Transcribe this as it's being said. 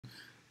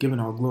Giving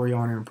all glory,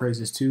 honor, and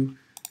praises to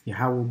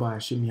Yahweh by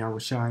Hashem Yahweh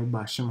Shai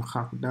by Hashem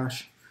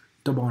HaKadosh.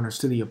 Double honors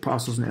to the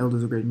apostles and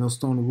elders of Great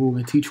Millstone who rule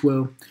and teach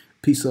well.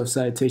 Peace, love,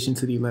 salutation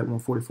to the elect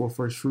 144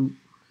 first fruit.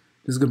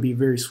 This is going to be a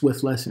very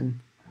swift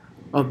lesson.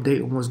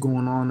 Update on what's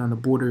going on the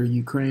border of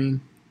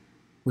Ukraine.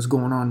 What's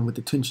going on with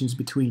the tensions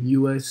between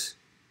U.S.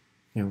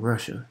 and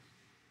Russia.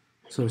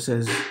 So it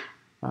says,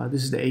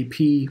 this is the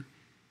AP.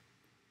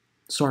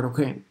 This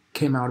article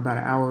came out about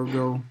an hour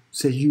ago. It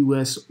says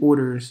U.S.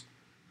 orders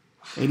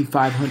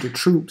 8,500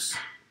 troops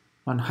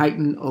on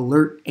heightened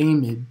alert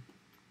amid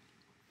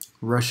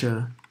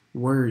Russia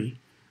worry.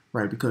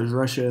 Right, because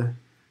Russia,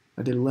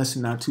 I did a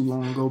lesson not too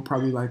long ago,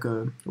 probably like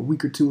a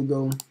week or two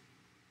ago,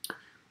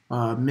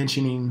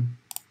 mentioning,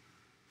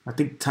 I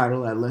think the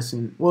title of that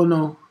lesson, well,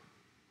 no,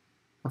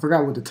 I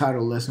forgot what the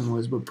title of the lesson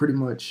was, but pretty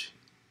much,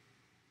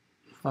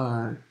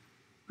 no,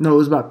 it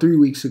was about 3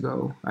 weeks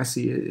ago. I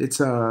see it.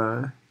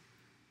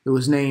 It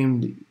was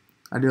named,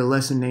 I did a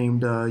lesson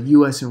named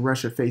U.S. and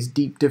Russia face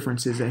deep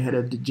differences ahead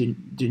of the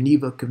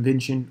Geneva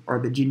Convention, or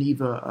the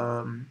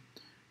Geneva,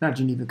 not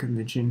Geneva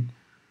Convention,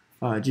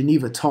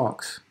 Geneva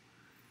talks.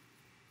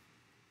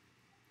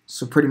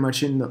 So pretty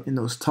much in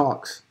those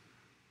talks,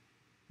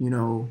 you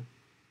know,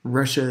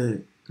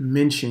 Russia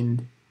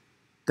mentioned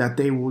that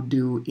they will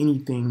do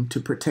anything to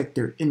protect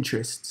their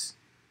interests.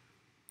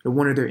 And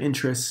one of their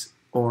interests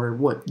are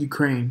what?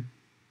 Ukraine.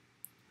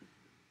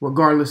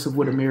 Regardless of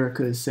what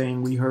America is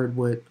saying, we heard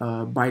what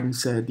Biden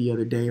said the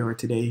other day or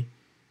today,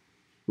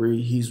 where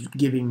he's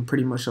giving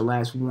pretty much a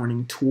last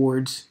warning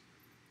towards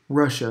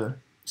Russia,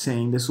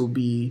 saying this will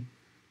be,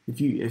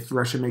 if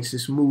Russia makes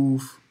this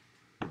move,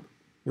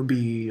 it'll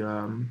be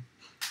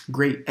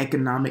great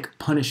economic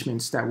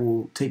punishments that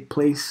will take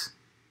place.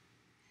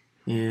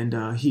 And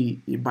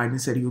Biden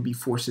said he will be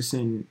forced to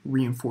send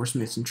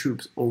reinforcements and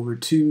troops over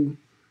to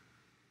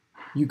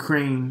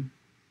Ukraine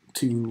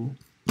to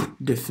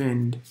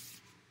defend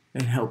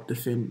and help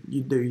defend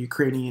the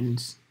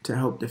Ukrainians, to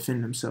help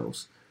defend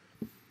themselves.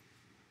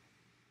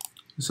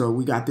 So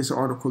we got this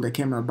article that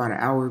came out about an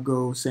hour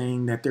ago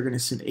saying that they're going to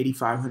send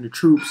 8,500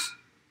 troops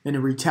in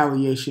a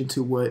retaliation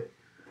to what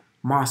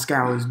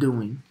Moscow is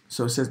doing.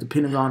 So it says the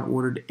Pentagon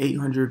ordered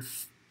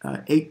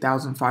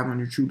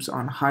 8,500 troops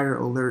on higher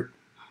alert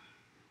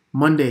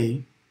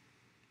Monday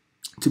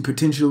to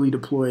potentially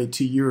deploy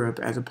to Europe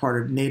as a part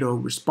of NATO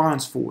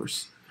response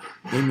force,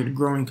 amid a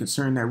growing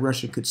concern that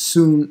Russia could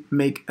soon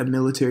make a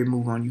military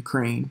move on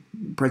Ukraine.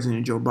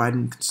 President Joe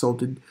Biden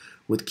consulted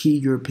with key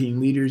European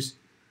leaders,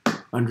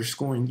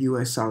 underscoring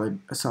U.S.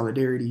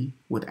 solidarity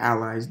with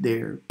allies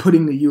there.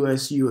 Putting the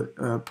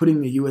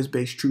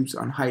U.S.-based troops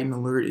on heightened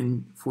alert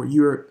for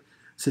Europe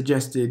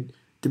suggested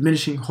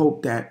diminishing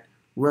hope that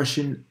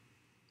Russian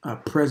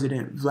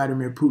President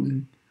Vladimir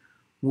Putin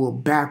will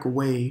back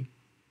away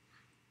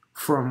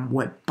from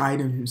what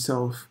Biden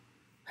himself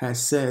has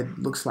said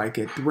looks like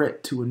a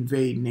threat to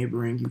invade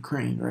neighboring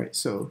Ukraine, right?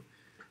 So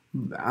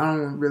I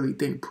don't really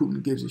think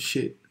Putin gives a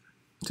shit,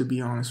 to be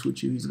honest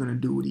with you. He's going to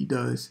do what he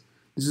does.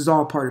 This is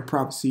all part of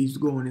prophecies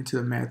going into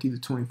the Matthew the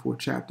 24th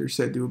chapter. It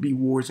said there will be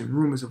wars and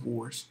rumors of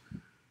wars.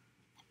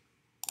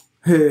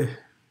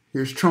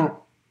 Here's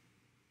Trump.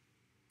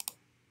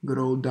 Good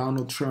old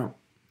Donald Trump.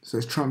 It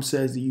says Trump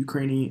says the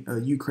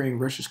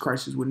Ukraine-Russia's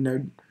crisis would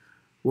never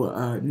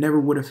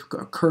would have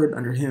occurred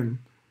under him,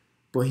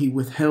 but he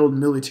withheld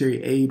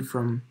military aid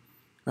from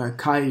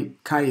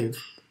Kyiv,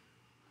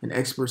 and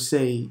experts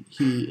say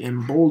he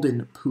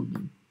emboldened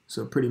Putin.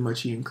 So pretty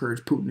much he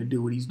encouraged Putin to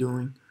do what he's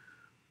doing.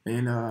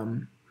 And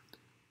I'm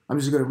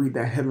just going to read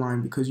that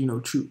headline because, you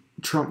know,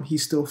 Trump,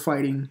 he's still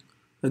fighting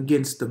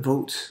against the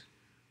votes,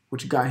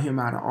 which got him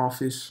out of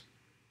office,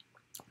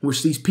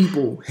 which these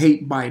people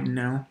hate Biden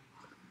now.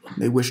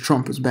 They wish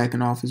Trump was back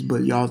in office,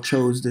 but y'all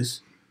chose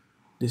this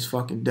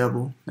fucking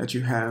devil that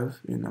you have,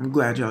 and I'm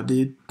glad y'all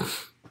did.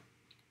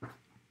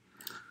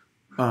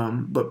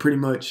 But pretty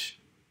much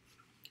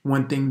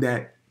one thing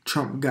that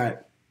Trump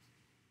got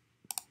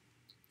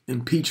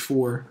impeached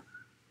for,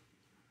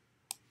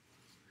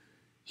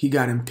 he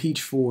got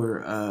impeached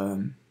for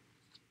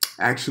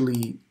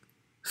actually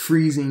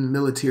freezing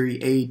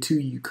military aid to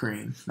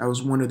Ukraine. That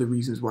was one of the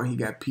reasons why he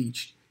got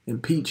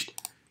impeached.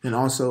 And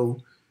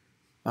also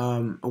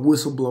a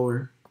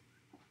whistleblower.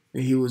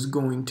 And he was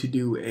going to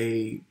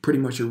do pretty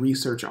much a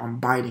research on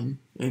Biden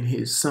and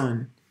his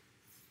son.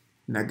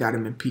 And that got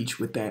him impeached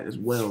with that as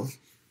well.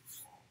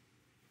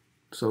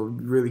 So you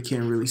really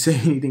can't really say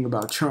anything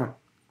about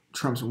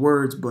Trump's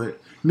words.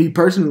 But me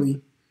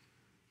personally,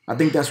 I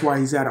think that's why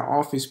he's out of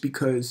office,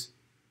 because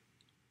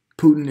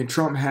Putin and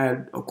Trump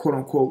had a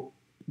quote-unquote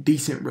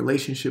decent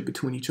relationship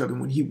between each other.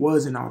 When he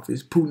was in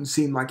office, Putin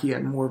seemed like he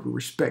had more of a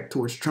respect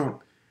towards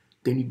Trump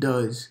than he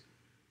does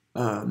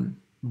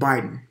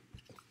Biden.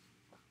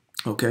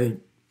 Okay?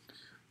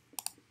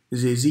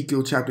 This is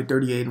Ezekiel chapter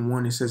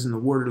 38:1. It says, "And the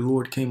word of the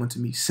Lord came unto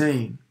me,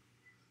 saying,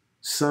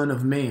 Son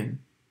of man,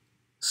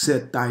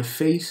 set thy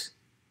face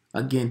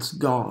against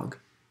Gog,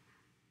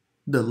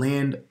 the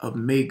land of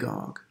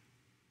Magog,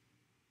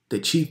 the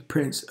chief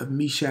prince of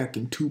Meshach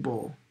and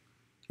Tubal,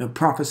 and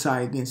prophesy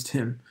against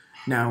him,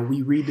 Now,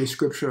 we read this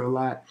scripture a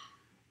lot,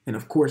 and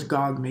of course,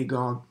 Gog,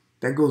 Magog,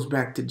 that goes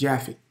back to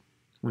Japhet.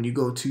 When you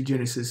go to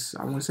Genesis,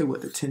 I want to say,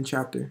 what, the 10th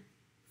chapter?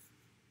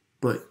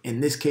 But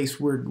in this case,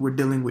 we're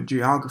dealing with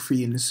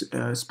geography in this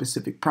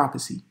specific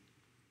prophecy.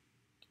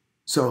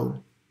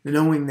 So,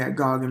 knowing that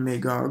Gog and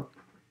Magog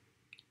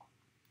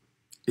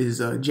is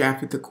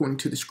Japhet according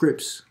to the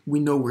scripts, we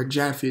know where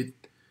Japhet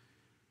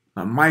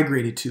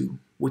migrated to,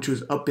 which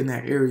was up in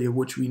that area,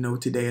 which we know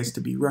today as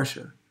to be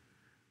Russia.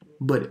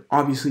 But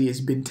obviously, it's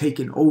been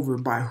taken over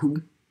by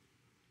who?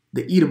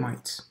 The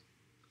Edomites.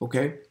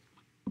 Okay?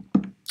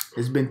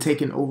 It's been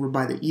taken over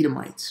by the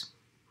Edomites.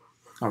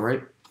 All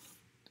right?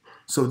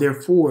 So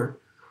therefore,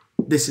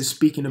 this is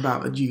speaking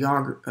about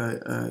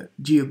a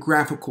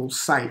geographical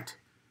site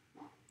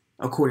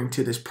according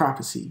to this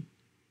prophecy,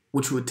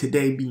 which would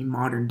today be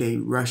modern day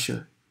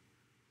Russia.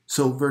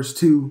 So verse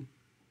 2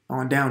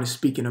 on down is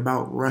speaking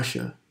about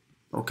Russia.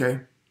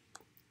 Okay?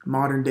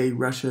 Modern day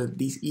Russia,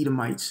 these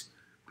Edomites.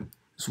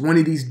 It's one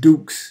of these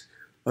dukes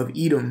of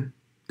Edom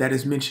that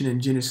is mentioned in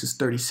Genesis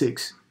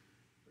 36.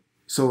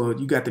 So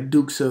you got the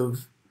dukes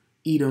of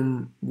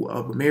Edom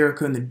of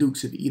America and the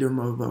dukes of Edom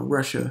of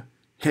Russia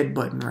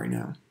headbutting right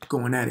now,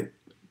 going at it.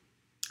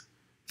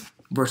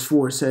 Verse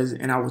 4 says,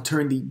 and I will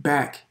turn thee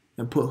back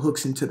and put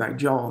hooks into thy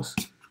jaws.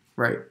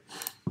 Right?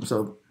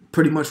 So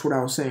pretty much what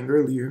I was saying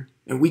earlier.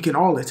 And we can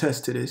all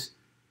attest to this.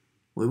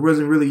 Well, it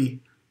wasn't really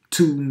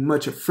too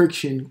much of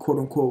friction, quote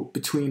unquote,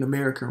 between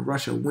America and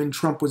Russia when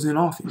Trump was in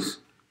office.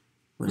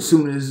 As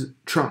soon as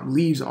Trump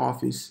leaves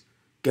office,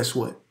 guess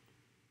what?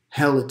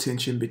 Hella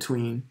tension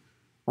between,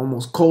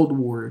 almost Cold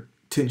War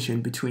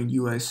tension between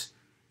U.S.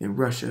 and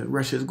Russia.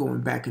 Russia is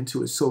going back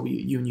into a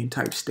Soviet Union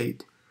type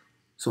state.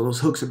 So those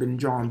hooks have been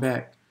drawn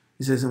back.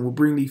 It says, and will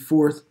bring thee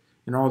forth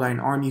and all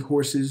thine army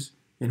horses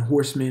and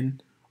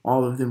horsemen,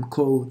 all of them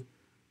clothed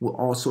with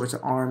all sorts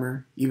of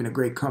armor, even a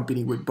great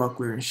company with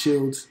buckler and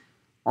shields,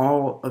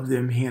 all of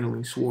them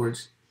handling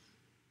swords.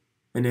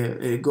 And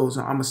it goes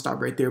on, I'm going to stop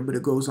right there, but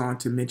it goes on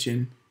to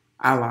mention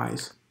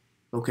allies,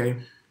 okay?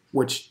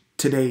 Which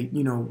today,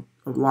 you know,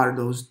 a lot of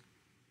those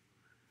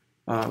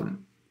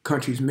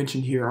countries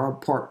mentioned here are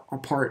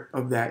part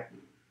of that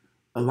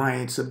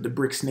alliance of the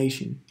BRICS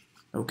nation,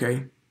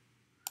 okay?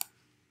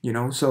 You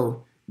know,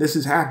 so this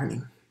is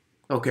happening,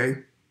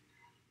 okay?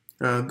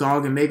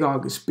 Gog and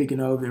Magog is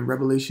speaking of in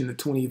Revelation, the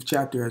 20th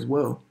chapter as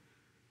well.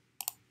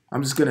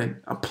 I'm just going to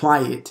apply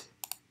it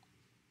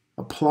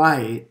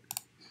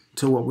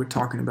to what we're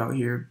talking about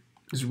here.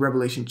 This is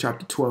Revelation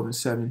chapter 12 and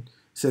 7. It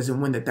says,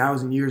 and when the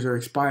 1,000 years are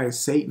expired,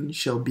 Satan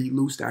shall be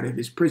loosed out of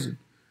his prison.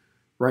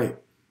 Right.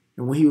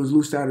 And when he was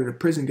loosed out of the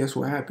prison, guess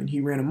what happened?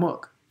 He ran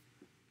amok.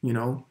 You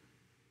know,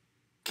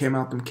 came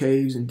out them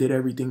caves and did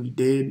everything he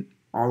did,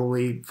 all the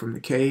way from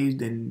the caves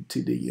then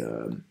to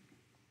the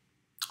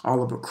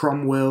Oliver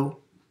Cromwell,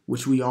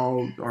 which we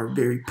all are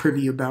very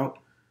privy about.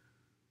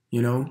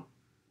 You know,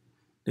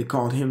 they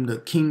called him the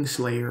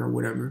Kingslayer or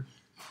whatever.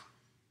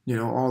 You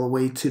know, all the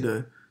way to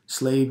the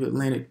slave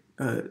Atlantic,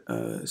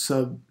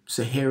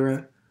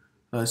 sub-Sahara,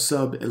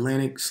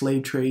 sub-Atlantic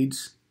slave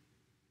trades,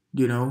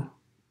 you know,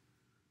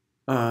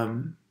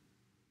 going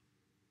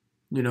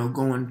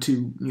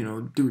to,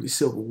 through the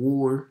Civil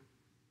War,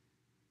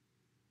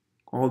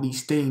 all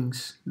these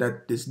things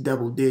that this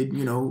devil did,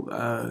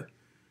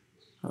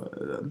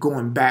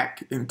 going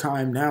back in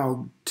time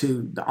now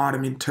to the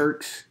Ottoman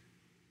Turks.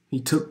 He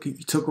took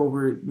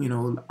over,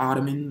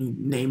 Ottoman. He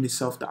named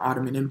himself the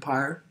Ottoman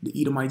Empire. The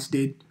Edomites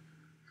did.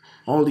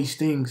 All these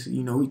things,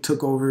 he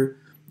took over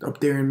up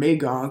there in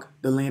Magog,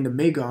 the land of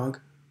Magog,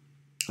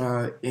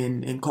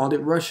 and called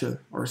it Russia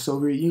or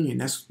Soviet Union.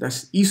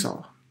 That's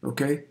Esau,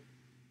 okay?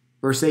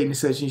 Verse 8, it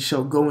says, he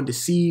shall go and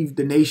deceive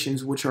the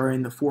nations which are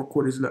in the four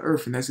quarters of the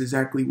earth. And that's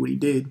exactly what he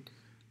did,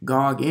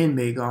 Gog and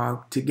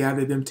Magog, to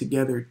gather them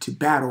together to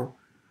battle,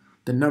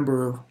 the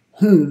number of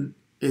whom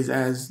is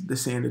as the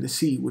sand of the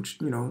sea, which,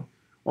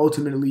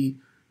 ultimately,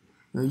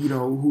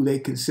 who they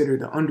consider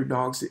the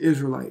underdogs, the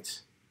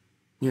Israelites.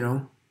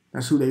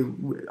 That's who they,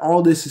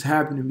 all this is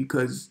happening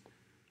because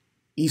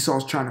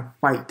Esau's trying to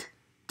fight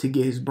to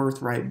get his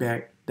birthright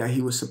back that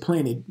he was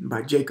supplanted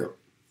by Jacob,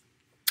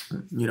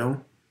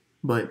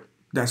 but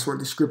that's what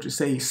the scriptures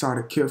say. He sought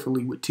it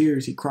carefully with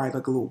tears. He cried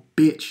like a little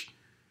bitch.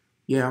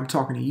 Yeah, I'm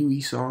talking to you,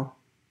 Esau.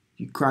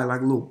 You cried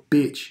like a little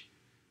bitch,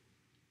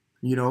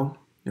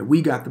 and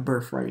we got the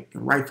birthright,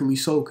 and rightfully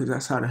so, because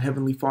that's how the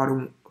Heavenly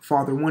Father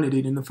wanted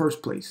it in the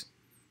first place.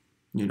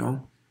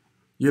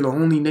 You're the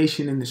only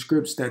nation in the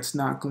scripts that's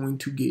not going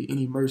to get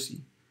any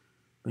mercy.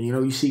 And,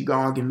 you see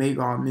Gog and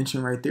Magog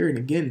mentioned right there. And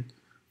again,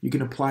 you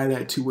can apply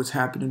that to what's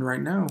happening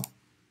right now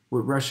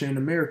with Russia and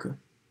America,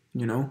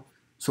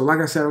 So like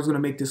I said, I was going to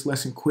make this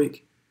lesson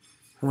quick.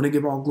 I want to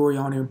give all glory,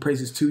 honor, and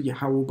praises to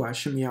Yahweh,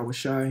 Ba'ashem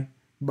Yahushai,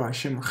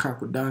 Ba'ashem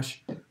Chakodash.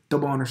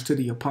 Double honors to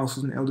the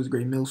apostles and elders,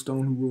 great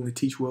millstone, who rule and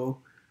teach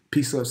well.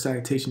 Peace, love,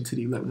 salutation to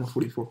the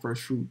 1144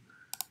 first fruit.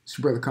 It's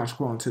your brother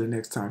Contra. Until the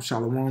next time,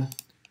 Shalom.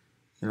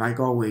 And like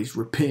always,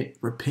 repent,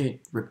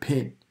 repent,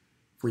 repent,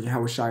 for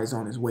Yahushua is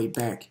on his way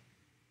back.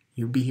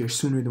 He'll be here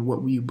sooner than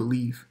what we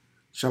believe.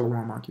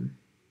 Shalom, Akim.